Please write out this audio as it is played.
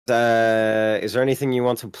Is there anything you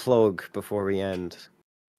want to plug before we end?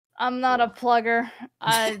 I'm not a plugger.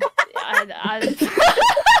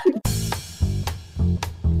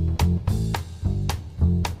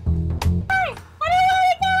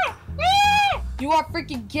 You are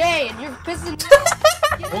freaking gay and you're pissing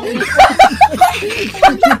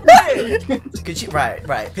Could you,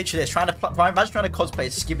 right, picture this, imagine trying to cosplay a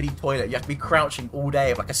skibbity toilet, you have to be crouching all day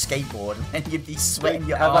with like a skateboard, and then you'd be sweating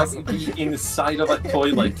your ass. Like, be inside of a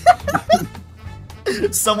toilet.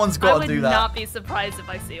 Someone's got to do that. I would not be surprised if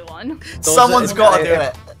I see one. Someone's got to do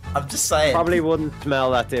it. I'm just saying. Probably wouldn't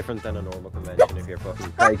smell that different than a normal convention if you're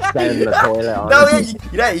fucking like down the toilet. On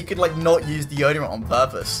No, you could like not use deodorant on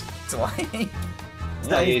purpose. To like.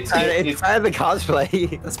 It's part of the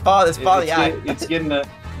cosplay. It's part of the act. It's getting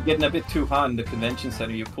a bit too hot in the convention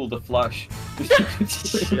center. You pull the flush.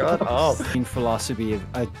 Shut up. Philosophy of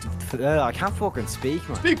I can't fucking speak,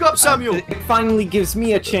 man. Speak up, Samuel. It finally gives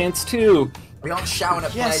me a chance too. We aren't shouting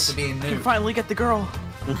at players for being new. Finally get the girl.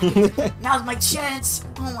 Now's my chance.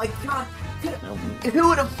 Oh my god. Who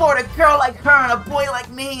would afford a girl like her and a boy like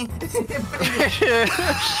me?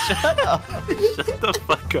 Shut up. Shut the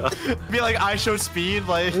fuck up. Be like, I show speed,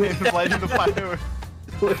 like, lighting the fire.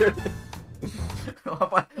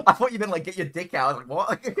 I thought you meant like get your dick out. I was like,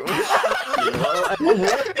 what?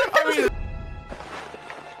 I mean...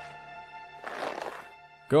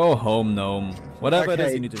 Go home, gnome. Whatever it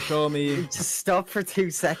is you need to show me. Just stop for 2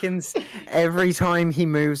 seconds. Every time he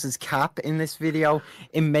moves his cap in this video,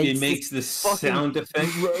 it makes this sound effect.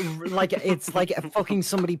 Like it's like a fucking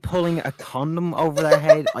somebody pulling a condom over their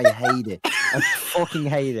head. I hate it. I fucking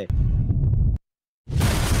hate it.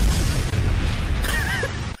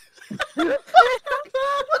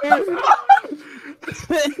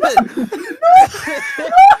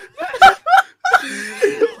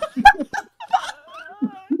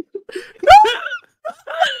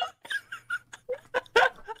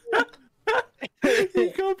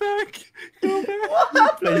 Go back.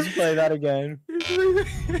 Please play that again.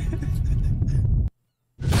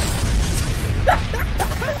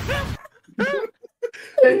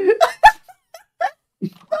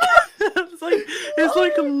 It's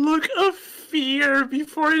like a look of fear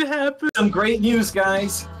before it happens. Some great news,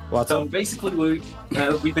 guys. What's So basically,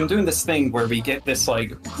 we've been doing this thing where we get this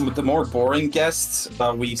like the more boring guests,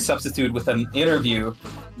 we substitute with an interview.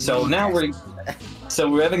 So now we're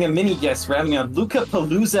having a mini guest. We're having a Luca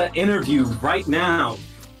Palooza interview right now.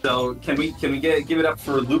 So can we give it up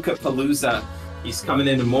for Luca Palooza? He's coming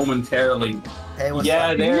in momentarily. Hey, what's Yeah,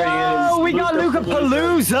 up? there he is. we got Luca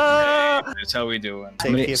Palooza! That's how we do it.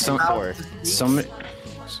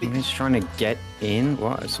 Somebody's trying to get in.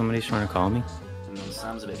 What? Somebody's trying to call me.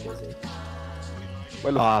 Sam's a bit busy.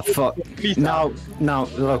 Oh fuck! No,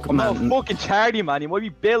 look, I'm man. not fucking charity, man. You might be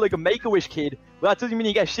built like a Make-A-Wish kid, but that doesn't mean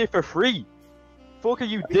you get shit for free. Fuck are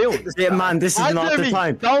you doing? Yeah, man, this is not the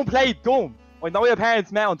time. Don't play dumb. I know your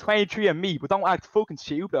parents met on 23andMe, but don't act fucking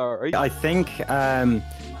stupid, alright? I think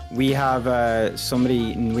we have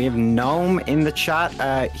somebody. We have Gnome in the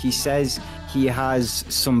chat. He says he has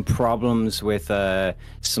some problems with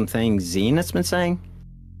something Zenith's been saying.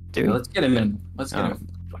 Dude, let's get him in. Let's get him.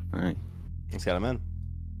 All right, Let's get him in.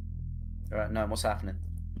 All right, no, what's happening?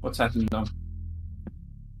 What's happening now?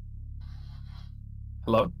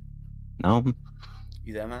 Hello? Gnome,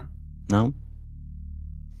 You there, man? Gnome,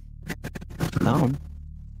 Gnome,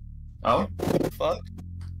 Oh? What the fuck?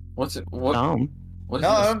 What's it? What? Gnome. What is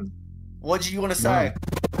this? No. What do you want to say?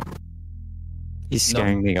 He's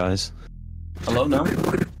scaring me, guys. Hello? No?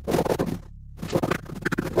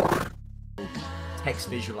 Text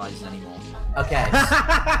visualizing anymore. Okay.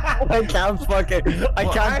 I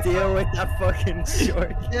can't deal with that fucking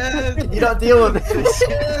short. You don't deal with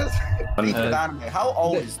it. Uh, How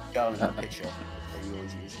old is the girl in that picture that you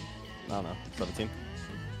always use? I don't know. 17.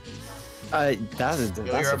 That's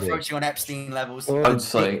You're a bit. approaching on Epstein levels.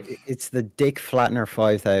 It's like It's the Dick Flattener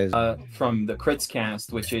 5000. from the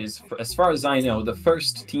Critscast, which is, as far as I know, the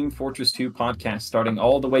first Team Fortress 2 podcast, starting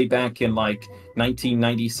all the way back in like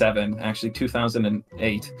 1997, actually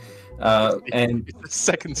 2008. And It's the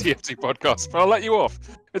second TF2 podcast, but I'll let you off.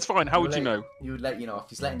 It's fine. How would you know? You would let you know if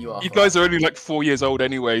he's letting you off. You guys are only like 4 years old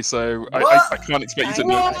anyway, so I can't expect you to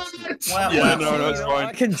know. Yeah, no, it's I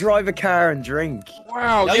fine. can drive a car and drink.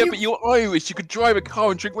 Wow, No, yeah, you- but you're Irish. You could drive a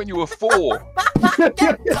car and drink when you were 4.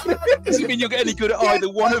 Doesn't mean you'll get any good at either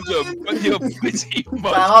one of them, but you're pretty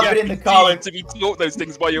much I've been in the car guaranteed to be taught those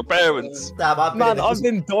things by your parents. I've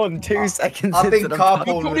been done 2 seconds. I've been into the You're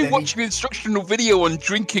carpooling probably with him. watching an instructional video on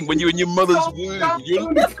drinking when you're in your mother's womb. You're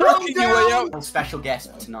working your way out. Special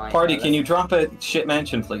guest tonight. Party, can you drop a shit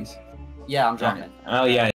mansion, please? Yeah, I'm dropping. Oh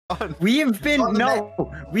yeah. We've been John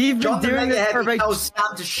we've been John the doing this Mega for Heavy about. tells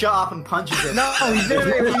Sam to shut up and punches him. No,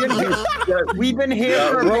 we've been here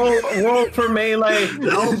for. Roll for melee.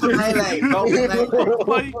 Roll for melee. Roll for melee. Oh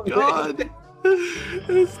my god. It's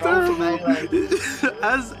Roll for terrible. melee.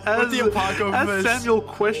 As Samuel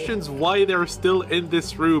questions why they're still in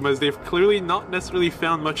this room, as they've clearly not necessarily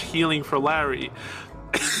found much healing for Larry,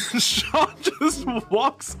 Sean just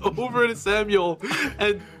walks over to Samuel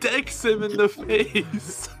and decks him in the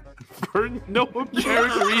face for no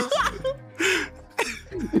apparent reason.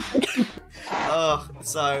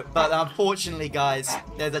 But unfortunately, guys,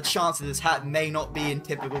 there's a chance that this hat may not be in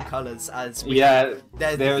typical colors. There's a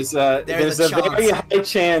very high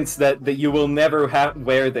chance that you will never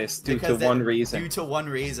wear this due to one reason. Due to one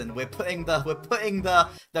reason, we're putting the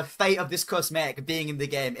fate of this cosmetic being in the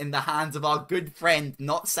game in the hands of our good friend,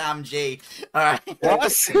 not Sam G. All right.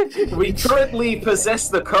 What? We currently possess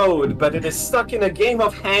the code, but it is stuck in a game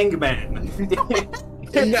of Hangman.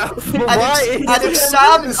 No, and if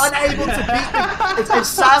Sam is unable to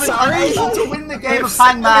unable to win the game of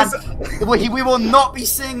Hangman, we will not be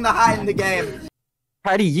seeing the hat in the game.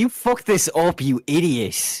 Paddy, you fucked this up, you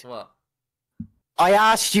idiot. What? I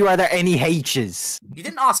asked you, are there any H's? You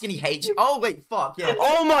didn't ask any H. Oh wait, fuck yeah.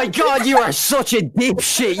 Oh my god, you are such a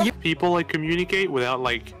dipshit. People like communicate without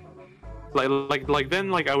like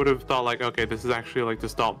then I would have thought like, okay, this is actually like to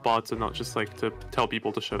stop bots and not just like to tell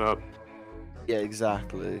people to shut up. Yeah,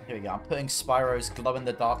 exactly. Here we go. I'm putting Spyro's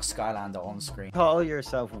glow-in-the-dark Skylander on screen. Call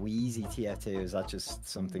yourself Wheezy TF2, is that just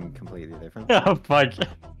something completely different? Oh, fuck.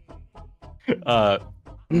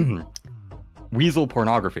 Weasel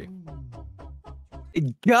pornography.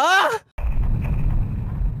 Gah!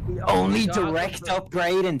 The only direct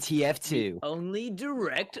upgrade in TF2. Only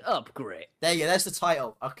direct upgrade. There you go, there's the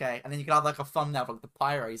title. Okay, and then you can have like a thumbnail of like the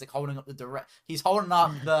pyro. He's like holding up the direct. He's holding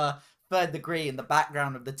up the third degree in the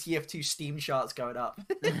background of the TF2 Steam charts going up.